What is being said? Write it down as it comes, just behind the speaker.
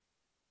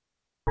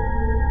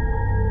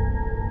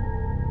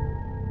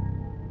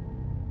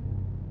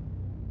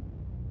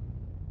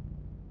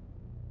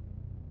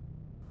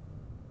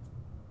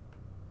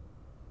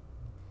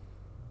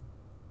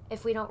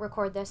If we don't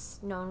record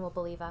this, no one will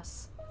believe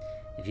us.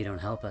 If you don't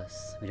help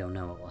us, we don't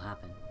know what will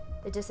happen.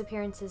 The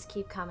disappearances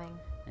keep coming.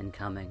 And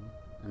coming,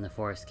 and the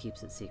forest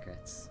keeps its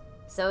secrets.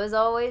 So as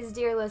always,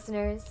 dear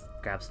listeners,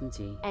 grab some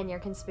tea. And your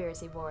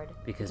conspiracy board.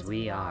 Because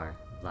we are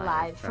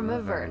live from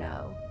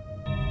Averno.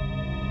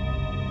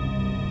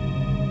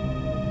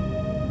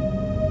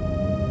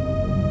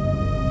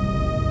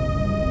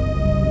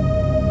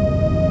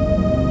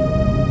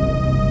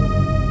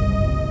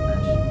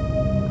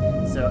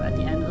 So at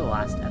the end of the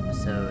last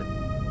episode,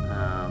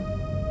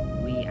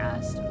 we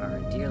asked our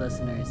dear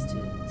listeners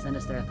to send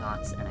us their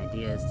thoughts and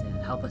ideas to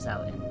help us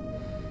out in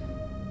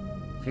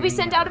we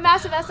sent out a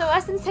massive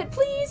SOS and said,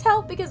 please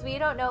help, because we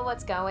don't know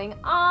what's going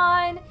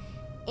on.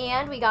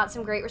 And we got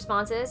some great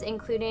responses,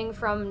 including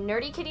from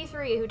Nerdy Kitty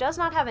 3, who does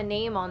not have a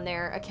name on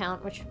their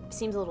account, which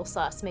seems a little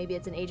sus. Maybe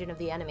it's an agent of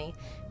the enemy.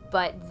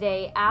 But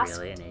they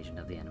asked... Really? An agent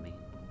of the enemy?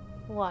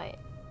 What?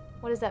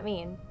 What does that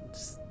mean? It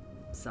just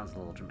sounds a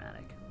little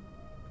dramatic.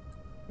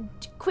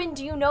 Quinn,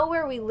 do you know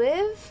where we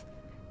live?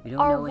 We don't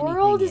Our know anything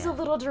world is yet. a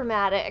little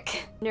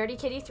dramatic. Nerdy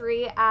Kitty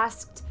 3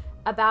 asked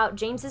about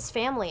James's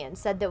family and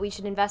said that we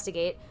should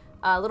investigate.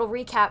 A little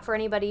recap for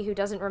anybody who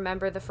doesn't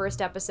remember the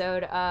first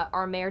episode.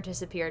 Our mayor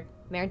disappeared.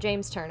 Mayor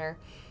James Turner.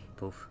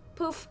 Poof.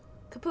 Poof.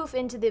 Kapoof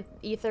into the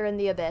ether and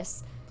the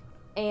abyss.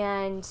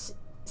 And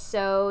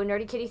so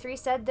Nerdy Kitty 3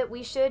 said that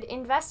we should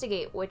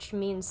investigate, which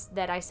means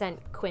that I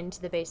sent Quinn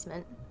to the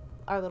basement.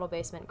 Our little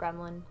basement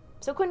gremlin.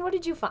 So Quinn, what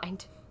did you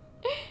find?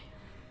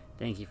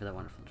 Thank you for that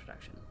wonderful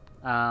introduction.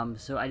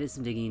 So I did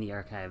some digging in the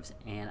archives,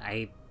 and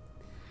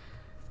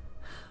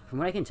from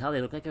what I can tell,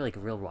 they look like they're like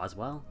a real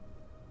Roswell.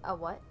 A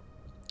what?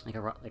 Like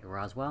a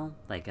Roswell,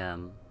 like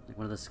one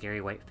of those scary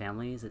white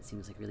families that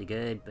seems like really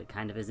good, but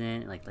kind of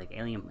isn't. Like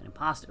alien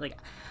imposter. Like,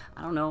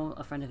 I don't know.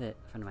 A friend of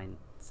mine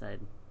said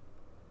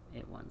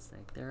it once.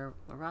 Like they're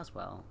a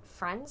Roswell.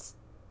 Friends?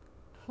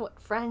 What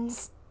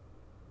friends?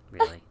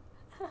 Really?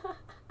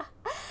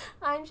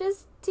 I'm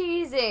just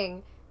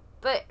teasing.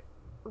 But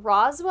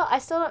Roswell, I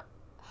still don't.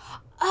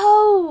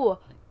 Oh,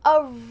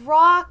 a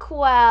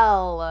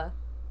Rockwell.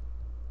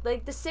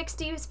 Like the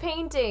 60s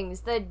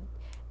paintings, the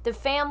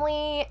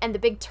family and the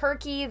big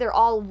turkey, they're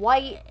all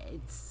white.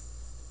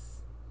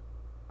 It's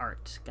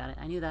art. Got it.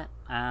 I knew that.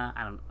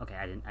 I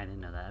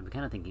didn't know that. I've been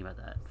kind of thinking about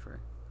that for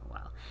a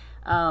while.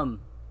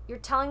 You're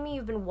telling me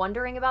you've been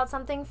wondering about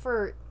something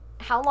for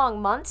how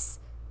long? Months?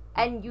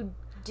 And you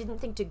didn't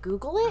think to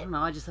Google it? I don't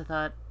know. I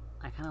thought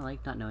I kind of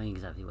like not knowing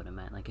exactly what it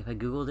meant. Like if I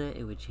Googled it,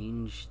 it would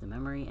change the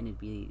memory and it'd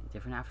be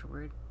different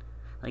afterward.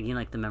 Like, you know,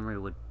 like the memory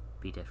would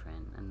be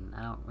different, and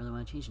I don't really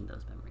want to change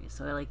those memories.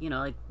 So, like, you know,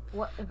 like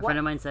a friend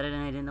of mine said it,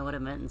 and I didn't know what it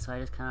meant, and so I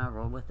just kind of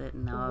rolled with it.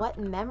 And now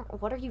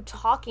what are you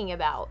talking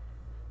about?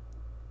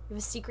 You have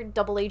a secret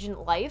double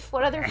agent life?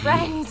 What other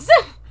friends?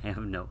 I have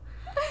no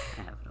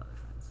other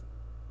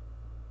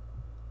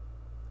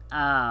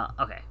friends.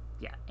 Okay,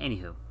 yeah.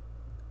 Anywho,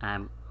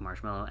 I'm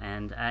Marshmallow,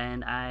 and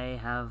I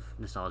have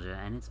nostalgia,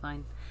 and it's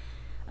fine.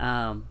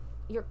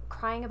 You're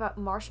crying about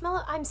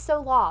Marshmallow? I'm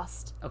so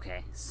lost.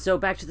 Okay, so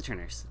back to the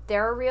Turners.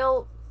 They're a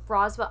real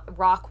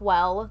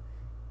Rockwell.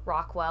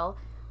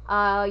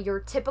 Your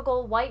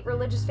typical white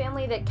religious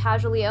family that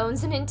casually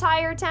owns an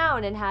entire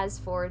town and has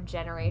for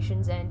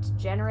generations and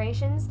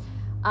generations.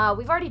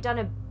 We've already done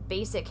a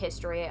basic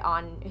history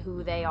on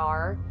who they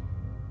are,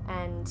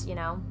 and, you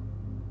know.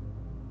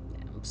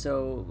 Yeah,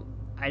 so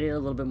I did a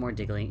little bit more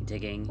digging.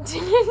 Diggling?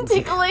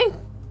 Diggling?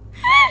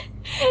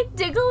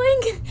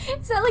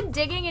 Is that like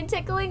digging and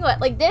tickling? What,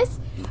 like this?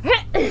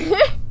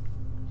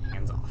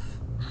 Hands off.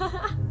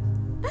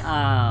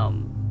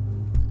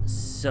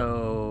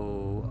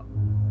 So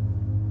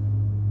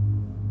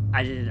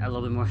I did a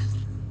little bit more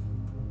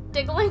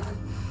diggling.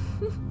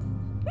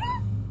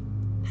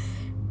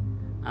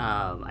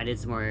 I did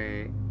some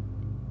more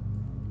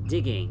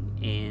digging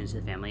into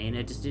the family, and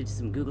I just did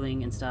some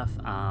Googling and stuff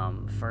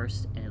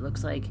first, and it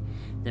looks like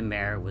the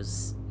mayor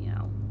was, you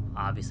know,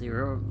 obviously a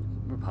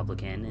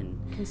Republican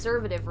and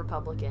conservative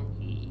Republican.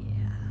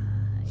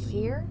 Yeah.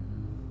 Here?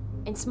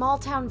 In small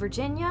town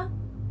Virginia?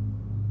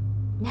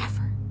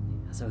 Never.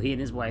 So he and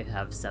his wife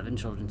have 7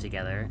 children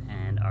together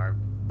and are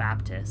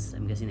Baptists.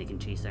 I'm guessing they can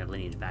chase their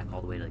lineage back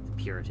all the way to like the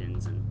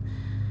Puritans and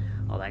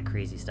all that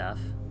crazy stuff.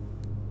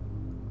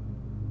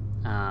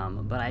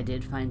 But I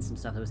did find some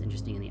stuff that was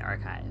interesting in the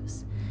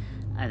archives.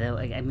 Although,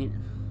 I mean,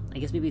 I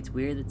guess maybe it's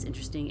weird that it's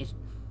interesting.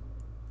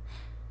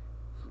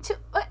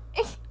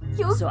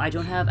 So I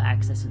don't have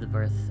access to the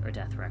birth or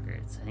death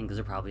records. I think those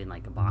are probably in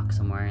like a box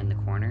somewhere in the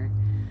corner.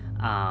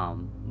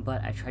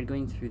 But I tried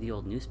going through the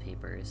old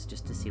newspapers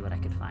just to see what I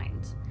could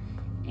find.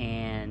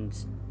 And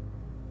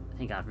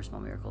thank God for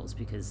small miracles,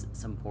 because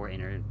some poor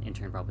intern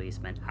probably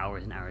spent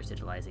hours and hours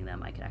digitalizing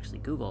them. I could actually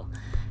Google.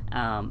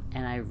 And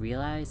I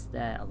realized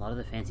that a lot of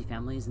the fancy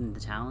families in the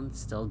town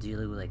still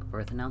deal with like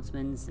birth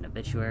announcements and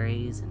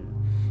obituaries and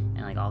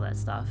like all that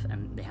stuff,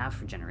 and they have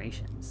for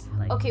generations.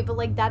 Like, okay, but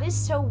like that is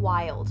so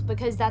wild,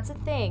 because that's a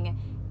thing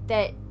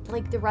that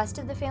like the rest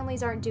of the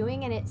families aren't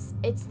doing, and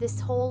it's this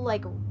whole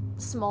like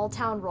small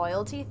town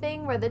royalty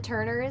thing where the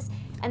Turners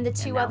and the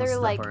two Announce other, the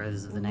like,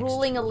 births of the next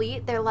ruling king.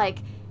 elite, they're like,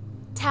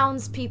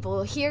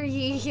 townspeople, hear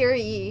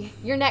ye,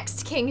 your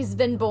next king has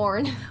been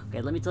born.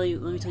 Okay, let me tell you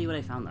what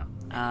I found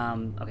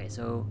though. Okay,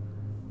 so,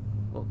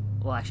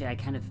 well, actually, I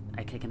kind of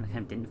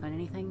didn't find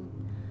anything.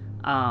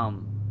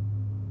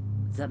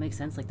 Does that make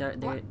sense? Like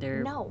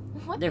No.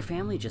 What? their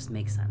family just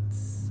makes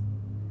sense.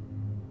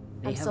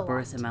 They I'm have so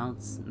birth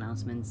lost.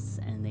 announcements,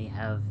 and they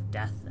have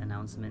death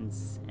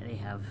announcements, and they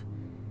have,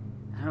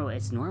 I don't know,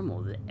 it's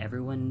normal that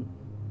everyone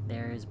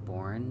there is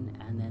born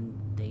and then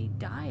they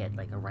die at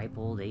like a ripe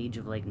old age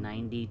of like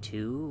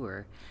 92,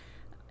 or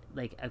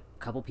like a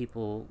couple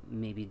people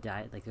maybe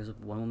died, like there's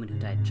one woman who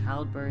died in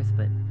childbirth,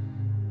 but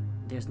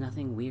there's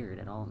nothing weird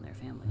at all in their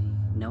family.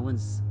 No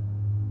one's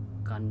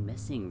gone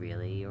missing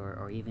really,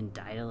 or even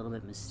died a little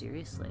bit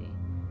mysteriously,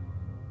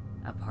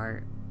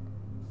 apart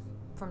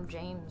From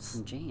James.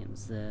 from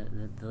James, the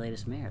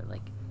latest mayor.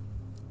 Like,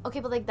 Okay,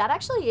 but, like, that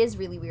actually is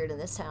really weird in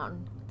this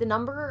town. The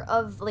number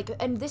of, like,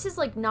 and this is,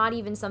 like, not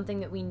even something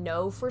that we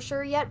know for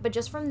sure yet, but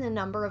just from the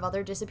number of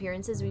other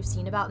disappearances we've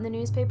seen about in the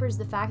newspapers,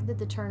 the fact that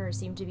the Turners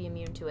seem to be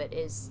immune to it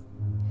is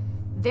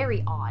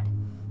very odd.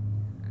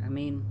 I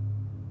mean,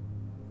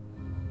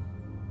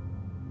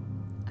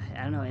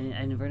 I don't know, and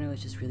Inverno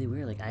is just really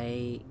weird. Like,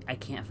 I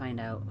can't find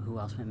out who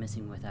else went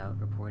missing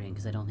without reporting,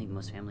 because I don't think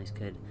most families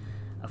could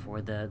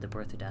afford the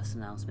birth or death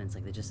announcements.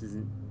 Like, that just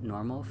isn't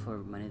normal for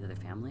many of their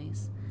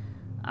families.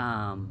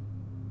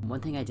 One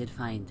thing I did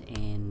find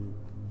in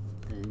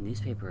the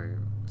newspapers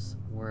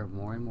were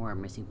more and more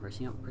missing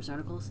person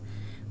articles,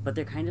 but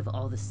they're kind of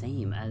all the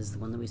same as the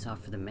one that we saw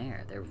for the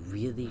mayor. They're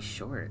really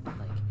short,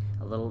 like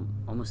a little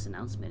almost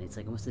announcement. It's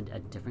like almost a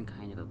different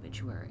kind of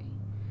obituary.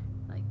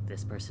 Like,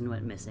 this person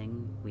went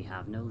missing, we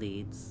have no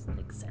leads,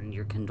 like, send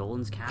your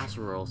condolence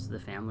casseroles to the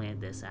family at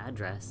this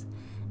address,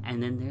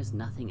 and then there's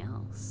nothing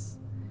else.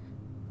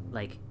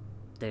 Like,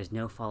 there's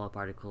no follow-up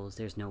articles,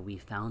 there's no we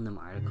found them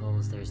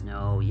articles, there's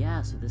no,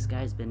 yeah, so this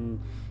guy's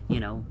been, I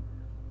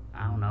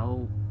don't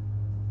know,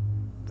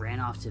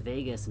 ran off to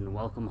Vegas and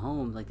welcome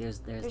home. Like,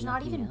 there's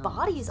not even else.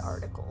 bodies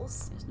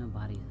articles. There's no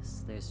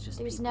bodies. There's just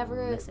There's people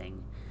never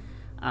missing.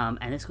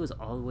 And this goes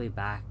all the way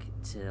back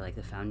to, like,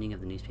 the founding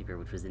of the newspaper,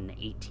 which was in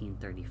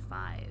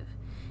 1835.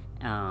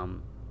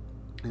 And,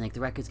 like, the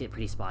records get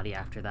pretty spotty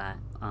after that.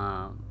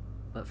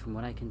 But from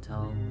what I can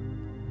tell,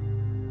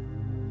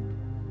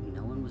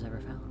 no one was ever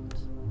found.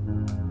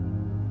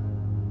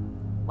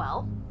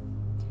 Well,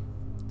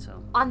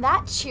 So, on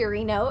that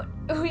cheery note,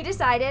 we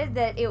decided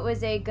that it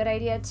was a good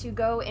idea to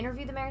go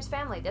interview the mayor's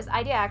family. This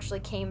idea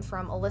actually came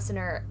from a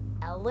listener,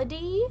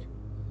 Elodie,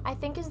 I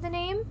think is the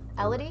name.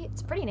 Elodie?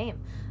 It's a pretty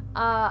name.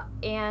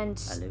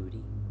 And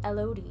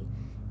Elodie.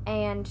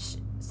 And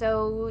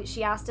so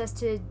she asked us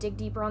to dig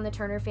deeper on the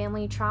Turner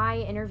family, try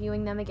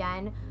interviewing them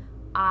again.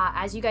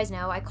 As you guys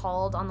know, I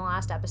called on the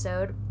last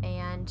episode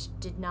and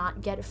did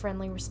not get a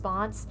friendly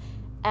response.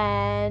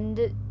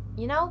 And,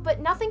 but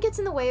nothing gets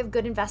in the way of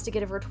good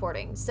investigative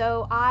reporting.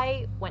 So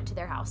I went to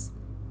their house.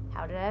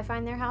 How did I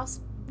find their house,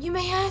 you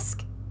may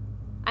ask?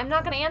 I'm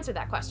not going to answer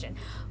that question.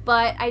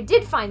 But I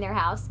did find their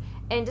house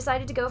and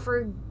decided to go for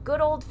a good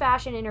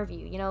old-fashioned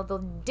interview.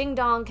 The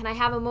ding-dong, can I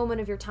have a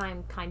moment of your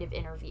time kind of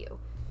interview.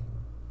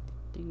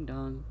 ding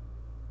dong.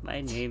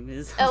 My name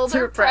is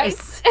Elder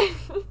Price.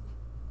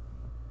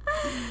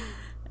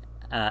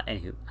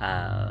 Anywho,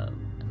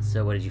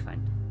 so what did you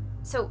find?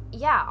 So,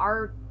 yeah,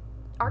 our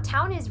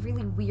town is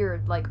really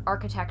weird, like,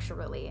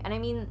 architecturally. And I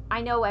mean,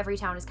 I know every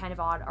town is kind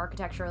of odd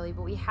architecturally,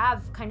 but we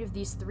have kind of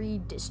these three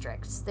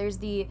districts. There's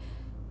the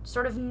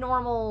sort of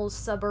normal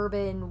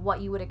suburban,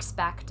 what you would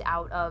expect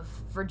out of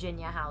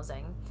Virginia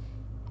housing.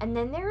 And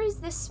then there is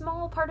this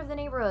small part of the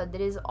neighborhood that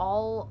is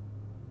all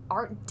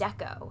Art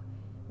Deco,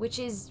 which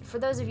is, for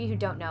those of you who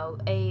don't know,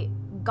 a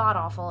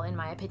god-awful, in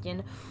my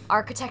opinion,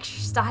 architecture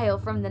style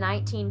from the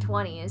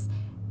 1920s.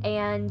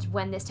 And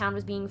when this town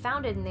was being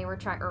founded and they were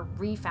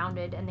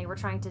refounded and they were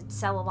trying to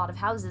sell a lot of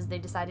houses, they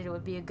decided it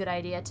would be a good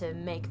idea to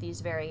make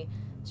these very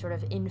sort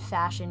of in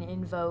fashion,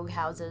 in vogue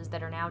houses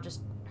that are now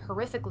just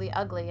horrifically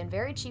ugly and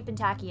very cheap and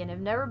tacky and have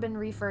never been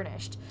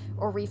refurnished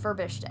or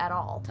refurbished at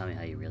all. Tell me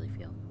how you really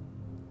feel.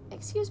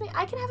 Excuse me,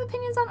 I can have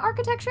opinions on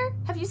architecture?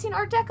 Have you seen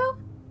Art Deco?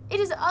 It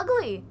is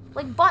ugly.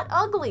 Like, butt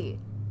ugly.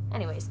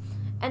 Anyways.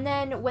 And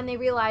then when they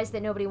realized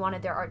that nobody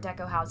wanted their Art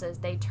Deco houses,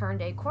 they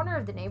turned a corner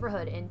of the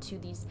neighborhood into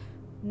these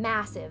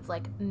massive,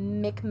 like,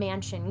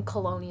 McMansion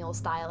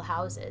colonial-style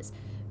houses,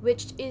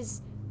 which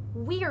is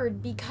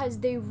weird because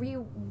they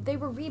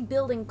were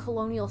rebuilding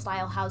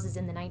colonial-style houses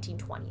in the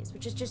 1920s,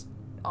 which is just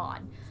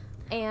odd.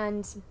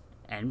 And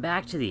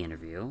back to the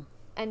interview.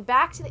 I'm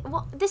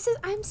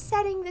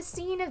setting the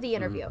scene of the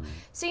interview. Mm-hmm.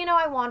 So,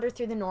 I wander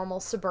through the normal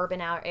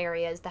suburban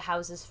areas, the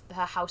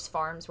house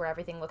farms where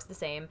everything looks the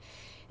same,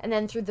 and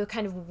then through the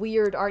kind of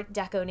weird Art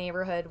Deco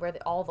neighborhood where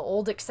all the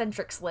old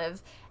eccentrics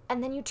live,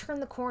 and then you turn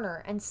the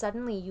corner and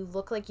suddenly you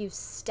look like you've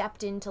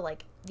stepped into,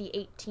 like, the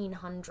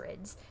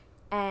 1800s,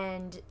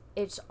 and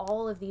it's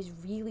all of these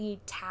really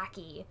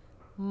tacky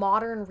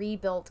modern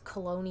rebuilt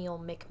colonial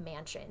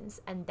McMansions,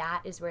 and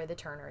that is where the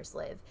Turners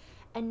live.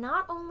 And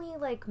not only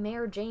like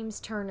Mayor James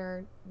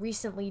Turner,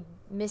 recently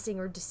missing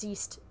or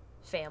deceased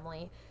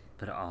family,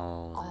 but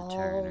all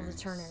the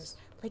Turners.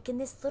 Like in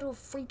this little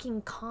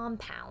freaking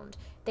compound,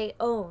 they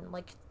own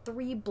like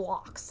 3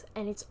 blocks,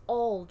 and it's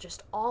all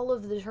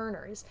of the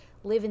Turners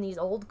live in these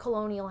old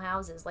colonial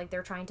houses, like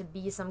they're trying to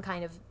be some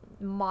kind of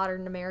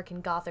modern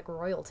American Gothic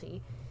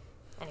royalty.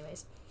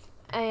 Anyways,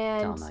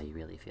 and tell them how you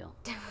really feel.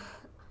 I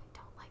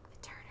don't like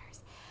the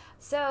Turners.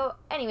 So,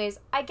 anyways,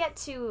 I get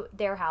to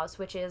their house,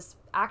 which is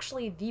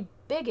actually the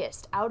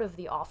biggest out of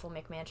the awful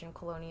McMansion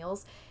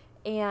colonials,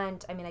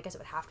 and I mean, I guess it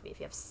would have to be if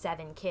you have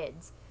 7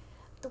 kids.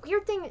 The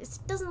weird thing is,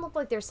 it doesn't look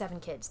like there's 7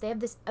 kids. They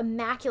have this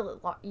immaculate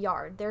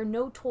yard. There are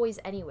no toys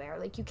anywhere.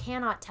 Like, you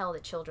cannot tell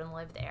that children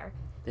live there.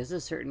 There's a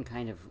certain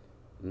kind of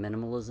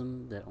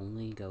minimalism that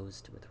only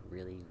goes with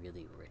really,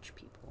 really rich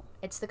people.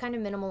 It's the kind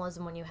of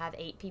minimalism when you have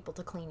 8 people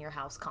to clean your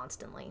house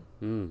constantly.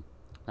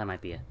 That might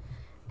be it.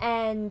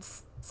 And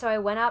so I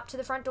went up to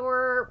the front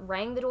door,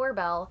 rang the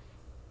doorbell.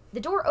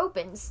 The door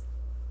opens.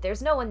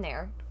 There's no one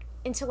there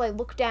until I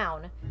look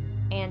down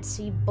and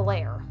see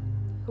Blaire,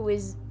 who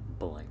is...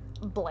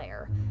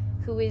 Blaire,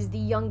 who is the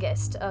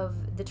youngest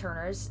of the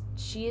Turners.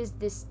 She is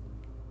this,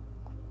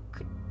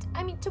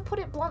 I mean, to put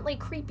it bluntly,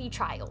 creepy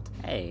child.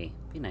 Hey,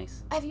 be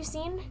nice. Have you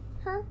seen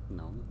her?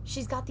 No.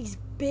 She's got these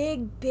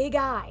big, big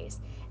eyes,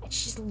 and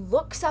she just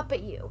looks up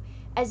at you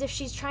as if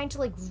she's trying to,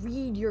 like,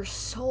 read your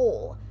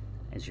soul.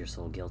 Is your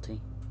soul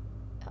guilty?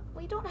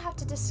 We don't have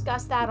to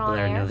discuss that on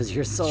air. Blaire knows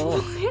your soul.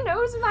 Blaire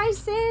knows my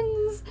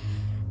sins.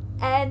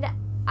 And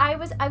I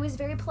was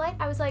very polite.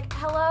 I was like,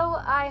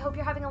 hello, I hope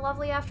you're having a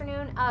lovely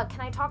afternoon.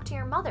 Can I talk to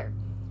your mother?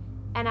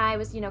 And I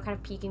was, kind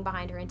of peeking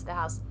behind her into the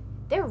house.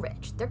 They're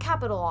rich. They're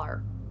capital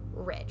R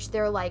rich.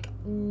 They're like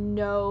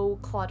no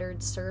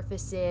cluttered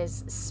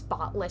surfaces,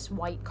 spotless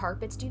white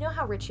carpets. Do you know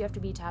how rich you have to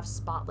be to have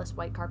spotless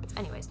white carpets?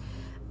 Anyways,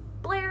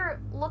 Blaire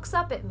looks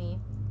up at me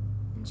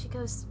and she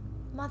goes,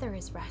 Mother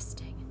is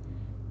resting.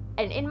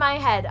 And in my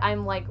head,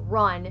 I'm like,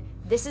 run.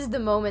 This is the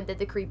moment that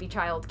the creepy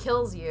child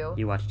kills you.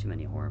 You watch too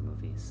many horror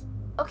movies.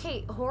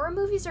 Okay, horror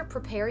movies are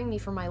preparing me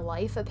for my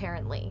life,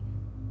 apparently.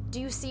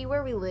 Do you see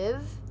where we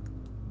live?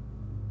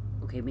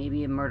 Okay,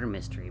 maybe a murder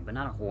mystery, but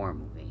not a horror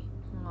movie.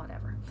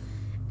 Whatever.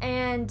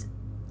 And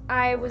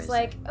I was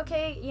like,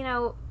 okay,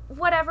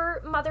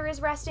 whatever, Mother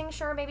is resting,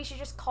 sure, maybe she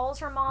just calls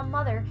her mom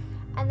Mother.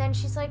 And then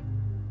she's like,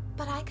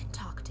 but I can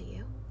talk to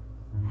you.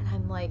 And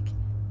I'm like,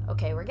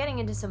 okay, we're getting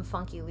into some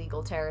funky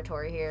legal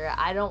territory here.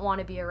 I don't want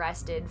to be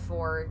arrested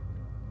for,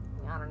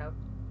 I don't know,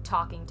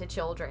 talking to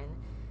children.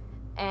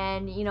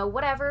 And,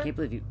 whatever. I can't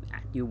believe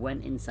you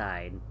went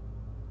inside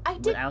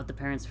without the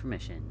parents'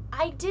 permission.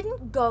 I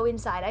didn't go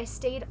inside. I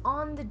stayed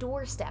on the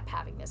doorstep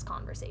having this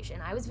conversation.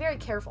 I was very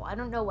careful. I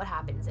don't know what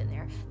happens in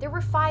there. There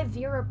were 5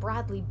 Vera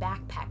Bradley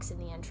backpacks in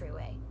the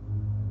entryway.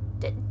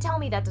 Tell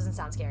me that doesn't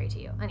sound scary to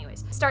you.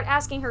 Anyways, start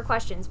asking her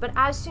questions. But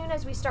as soon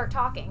as we start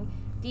talking,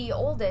 the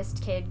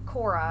oldest kid,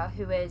 Cora,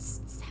 who is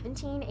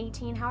 17,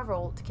 18, however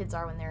old kids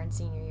are when they're in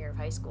senior year of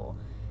high school.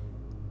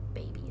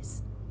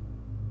 Babies.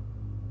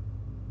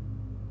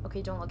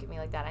 Okay, don't look at me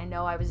like that. I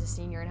know I was a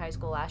senior in high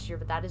school last year,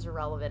 but that is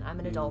irrelevant. I'm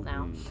an adult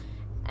now.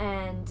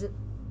 And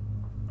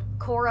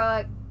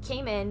Cora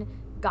came in,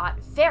 got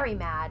very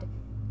mad,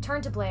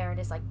 turned to Blaire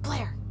and is like,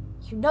 Blaire,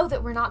 you know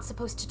that we're not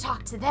supposed to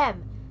talk to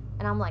them.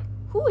 And I'm like,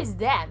 who is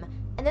them?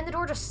 And then the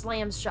door just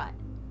slams shut.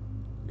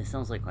 This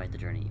sounds like quite the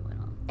journey you went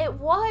on. It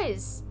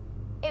was.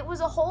 It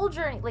was a whole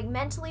journey, like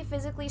mentally,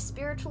 physically,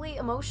 spiritually,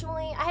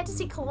 emotionally. I had to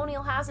see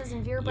colonial houses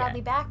and Vera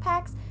Bradley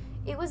backpacks.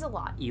 It was a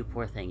lot. You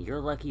poor thing.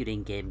 You're lucky you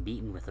didn't get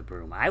beaten with a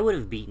broom. I would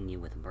have beaten you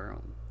with a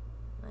broom.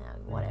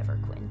 Whatever,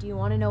 Quinn. Do you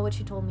want to know what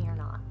she told me or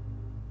not?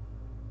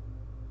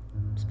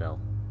 Spill.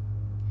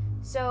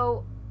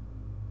 So,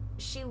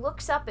 she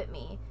looks up at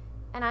me,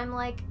 and I'm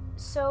like,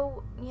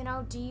 so,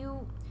 do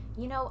you...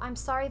 I'm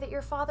sorry that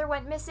your father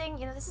went missing.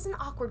 This is an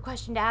awkward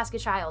question to ask a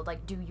child.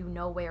 Like, do you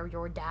know where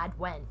your dad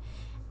went?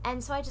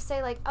 And so I just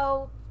say, like,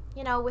 oh,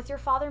 with your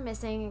father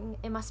missing,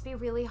 it must be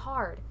really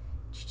hard.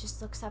 She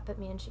just looks up at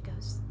me and she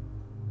goes,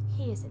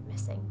 he isn't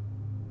missing.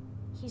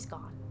 He's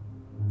gone.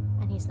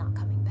 And he's not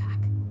coming back.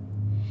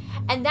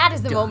 And that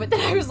is the moment that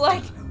I was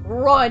like,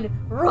 run.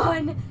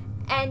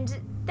 And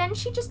then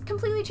she just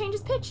completely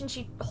changes pitch and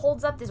she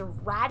holds up this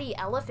ratty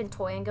elephant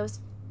toy and goes,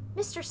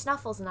 Mr.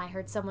 Snuffles and I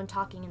heard someone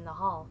talking in the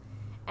hall.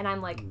 And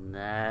I'm like...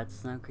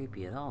 That's not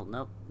creepy at all.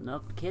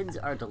 Nope. Kids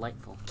are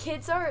delightful.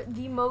 Kids are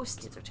the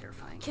most... Kids are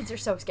terrifying. Kids are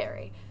so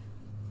scary.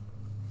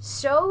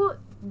 So,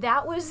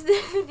 that was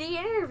the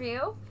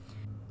interview.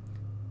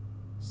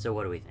 So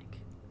what do we think?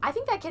 I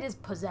think that kid is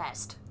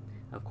possessed.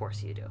 Of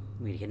course you do.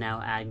 We can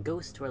now add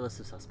ghosts to our list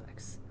of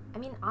suspects. I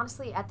mean,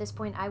 honestly, at this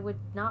point, I would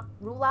not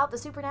rule out the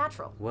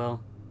supernatural.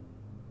 Well,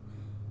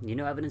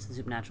 evidence of the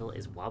supernatural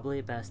is wobbly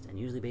at best and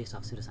usually based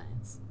off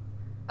pseudoscience.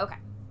 Okay.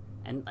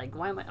 And,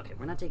 why am I... Okay,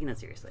 we're not taking that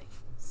seriously.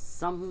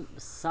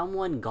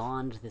 Someone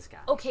goned this guy.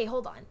 Okay,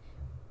 hold on.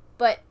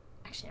 But,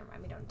 Actually, never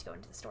mind. We don't need to go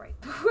into the story.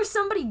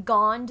 Somebody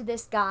goned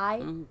this guy.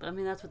 I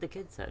mean, that's what the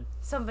kid said.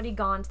 Somebody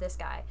goned this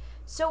guy.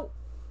 So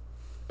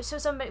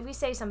we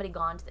say somebody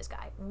goned this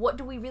guy. What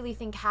do we really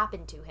think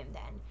happened to him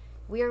then?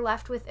 We are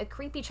left with a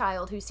creepy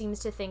child who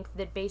seems to think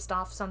that based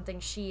off something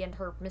she and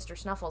her Mr.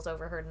 Snuffles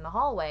overheard in the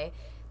hallway,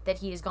 that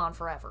he is gone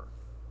forever.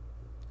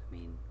 I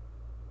mean,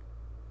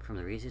 from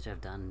the research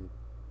I've done,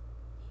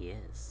 he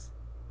is.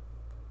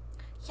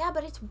 Yeah,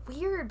 but it's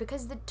weird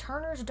because the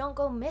Turners don't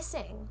go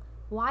missing.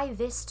 Why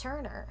this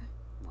Turner?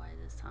 Why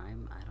this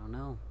time? I don't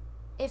know.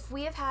 If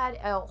we have had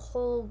a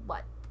whole,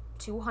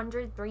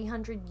 200,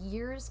 300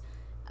 years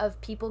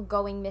of people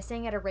going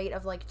missing at a rate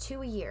of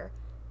 2 a year,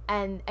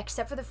 and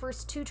except for the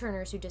first 2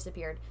 Turners who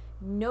disappeared,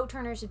 no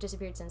Turners have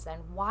disappeared since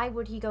then, why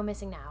would he go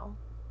missing now?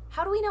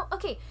 How do we know?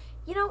 Okay,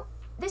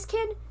 this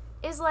kid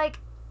is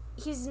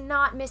he's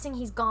not missing,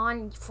 he's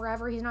gone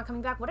forever, he's not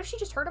coming back. What if she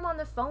just heard him on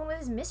the phone with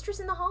his mistress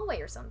in the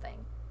hallway or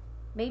something?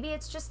 Maybe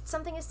it's just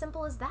something as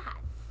simple as that.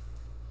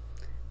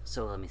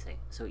 So let me say,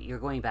 so you're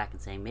going back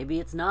and saying maybe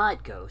it's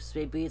not ghosts,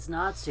 maybe it's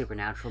not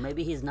supernatural,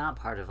 maybe he's not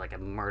part of a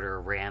murder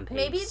rampage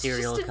maybe it's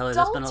serial just killer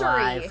that's been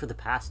adultery. alive for the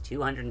past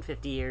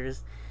 250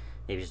 years.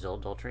 Maybe it's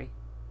adultery.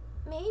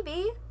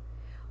 Maybe.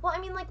 Well, I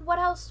mean, what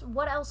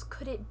else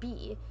could it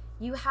be?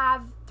 You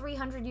have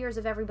 300 years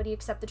of everybody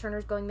except the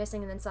Turners going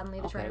missing, and then suddenly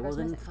the Turner goes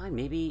missing. Okay, well then fine.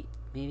 Maybe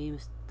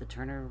the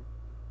Turner,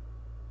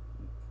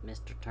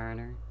 Mr.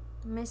 Turner.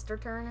 Mr.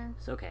 Turner.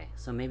 So okay,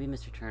 so maybe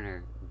Mr.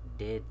 Turner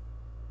did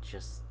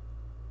just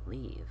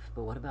leave.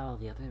 But what about all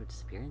the other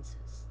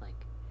disappearances?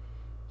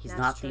 He's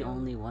That's not true. the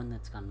only one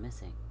that's gone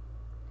missing.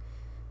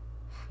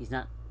 He's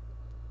not.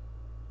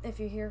 If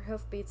you hear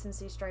hoofbeats and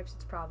see stripes,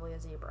 it's probably a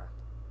zebra.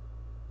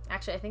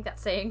 Actually, I think that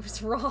saying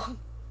was wrong.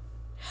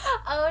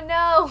 Oh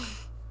no!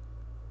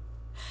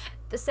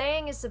 The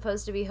saying is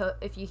supposed to be,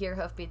 if you hear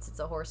hoofbeats, it's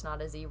a horse,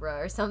 not a zebra,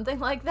 or something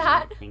like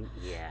that.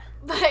 Yeah.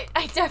 But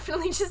I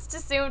definitely just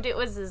assumed it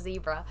was a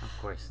zebra.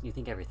 Of course. You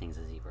think everything's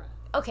a zebra.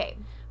 Okay.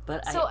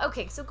 But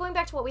So going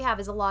back to what we have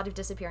is a lot of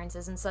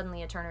disappearances and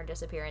suddenly a Turner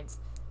disappearance.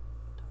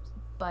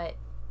 But,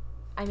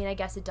 I mean, I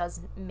guess it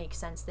does make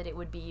sense that it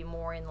would be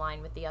more in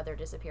line with the other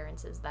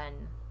disappearances than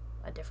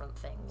a different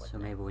thing. So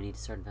maybe we need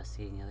to start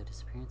investigating the other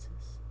disappearances?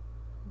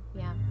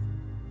 Yeah.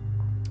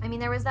 I mean,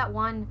 there was that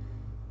one...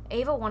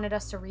 Ava wanted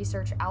us to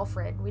research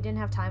Alfred. We didn't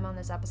have time on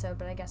this episode,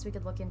 but I guess we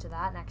could look into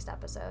that next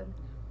episode.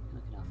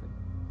 Look at Alfred.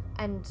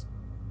 And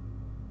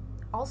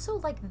also,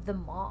 the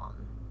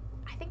mom.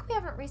 I think we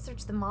haven't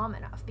researched the mom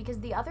enough, because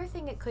the other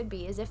thing it could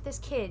be is if this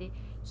kid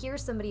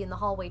hears somebody in the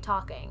hallway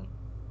talking,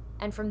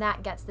 and from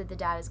that gets that the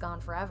dad is gone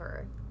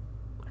forever.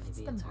 What if it's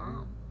the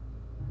mom?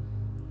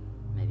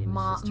 Maybe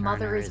Mrs. Turner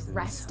Mother is in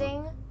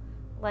resting?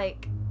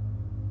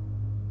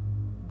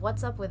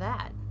 What's up with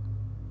that?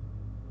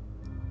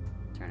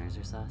 Turners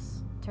are sus.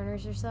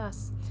 Turners are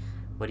sus.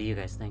 What do you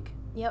guys think?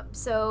 Yep,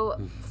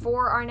 so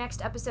for our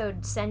next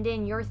episode, send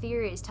in your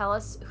theories. Tell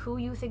us who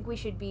you think we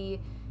should be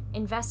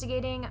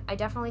investigating. I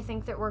definitely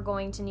think that we're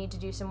going to need to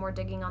do some more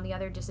digging on the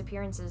other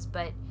disappearances,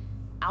 but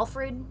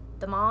Alfred,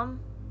 the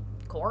mom,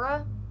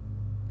 Cora,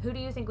 who do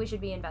you think we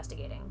should be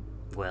investigating?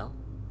 Will,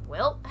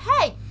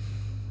 hey!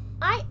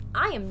 I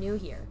am new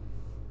here.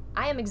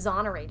 I am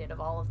exonerated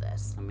of all of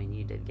this. I mean,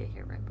 you did get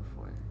here right before.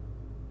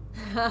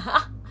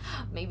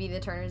 Maybe the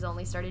Turners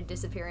only started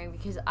disappearing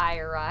because I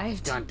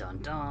arrived. Dun dun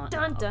dun.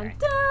 Dun dun Okay.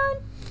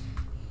 dun!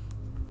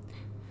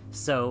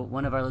 So,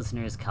 one of our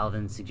listeners,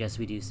 Calvin, suggests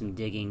we do some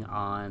digging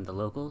on the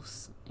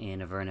locals in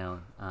Averno.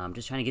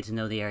 Just trying to get to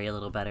know the area a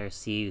little better,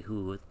 see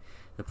who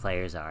the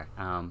players are.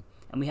 And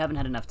we haven't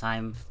had enough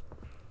time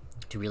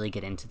to really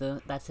get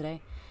into that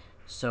today.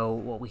 So,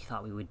 what we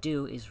thought we would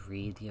do is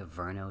read the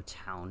Averno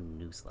Town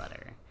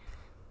newsletter.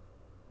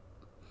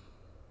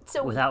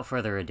 So, without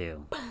further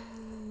ado,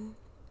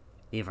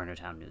 the Averno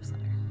Town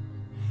newsletter.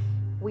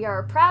 We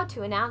are proud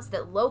to announce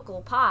that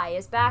local pie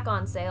is back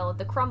on sale at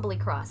the Crumbly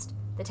Crust,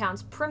 the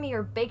town's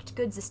premier baked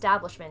goods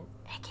establishment,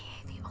 aka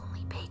the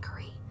only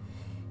bakery.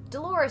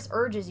 Dolores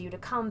urges you to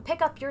come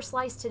pick up your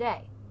slice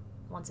today.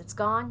 Once it's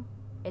gone,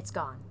 it's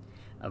gone.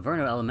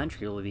 Averno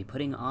Elementary will be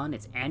putting on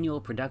its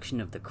annual production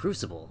of The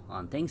Crucible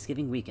on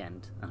Thanksgiving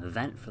weekend, an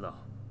event for the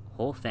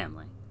whole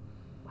family.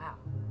 Wow.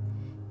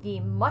 The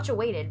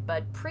much-awaited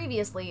but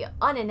previously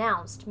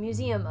unannounced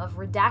Museum of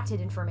Redacted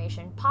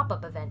Information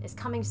pop-up event is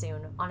coming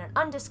soon on an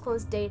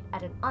undisclosed date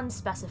at an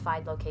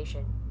unspecified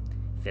location.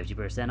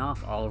 50%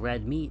 off all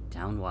red meat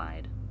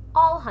town-wide.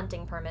 All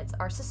hunting permits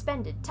are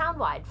suspended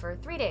town-wide for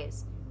 3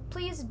 days.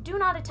 Please do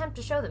not attempt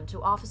to show them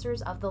to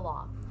officers of the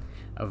law.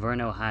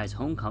 Averno High's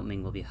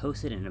homecoming will be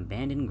hosted in an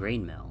abandoned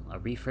grain mill, a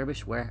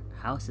refurbished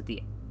warehouse at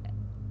the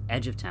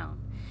edge of town.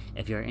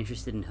 If you are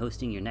interested in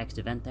hosting your next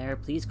event there,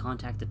 please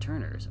contact the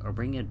Turners or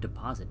bring a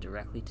deposit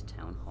directly to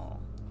Town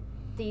Hall.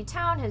 The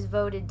town has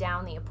voted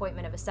down the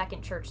appointment of a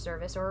second church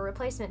service or a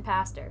replacement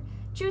pastor,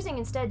 choosing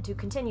instead to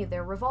continue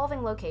their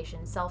revolving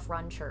location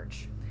self-run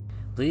church.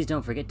 Please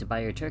don't forget to buy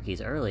your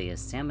turkeys early, as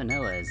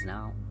Salmonella is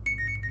now...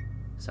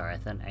 Sorry,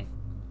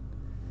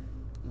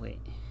 Wait.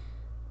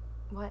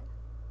 What?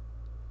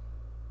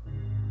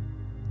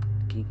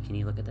 Can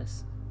you look at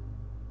this?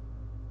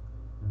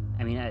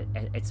 I mean,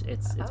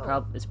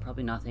 it's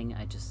probably nothing.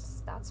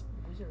 That's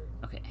weird.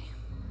 Okay.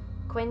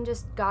 Quinn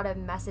just got a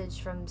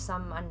message from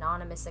some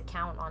anonymous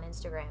account on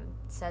Instagram.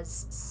 It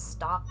says,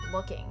 "Stop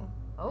looking."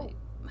 Oh.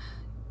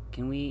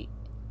 Can we?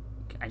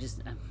 I just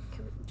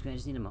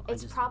need a moment.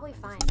 It's probably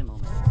fine. I just need a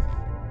moment.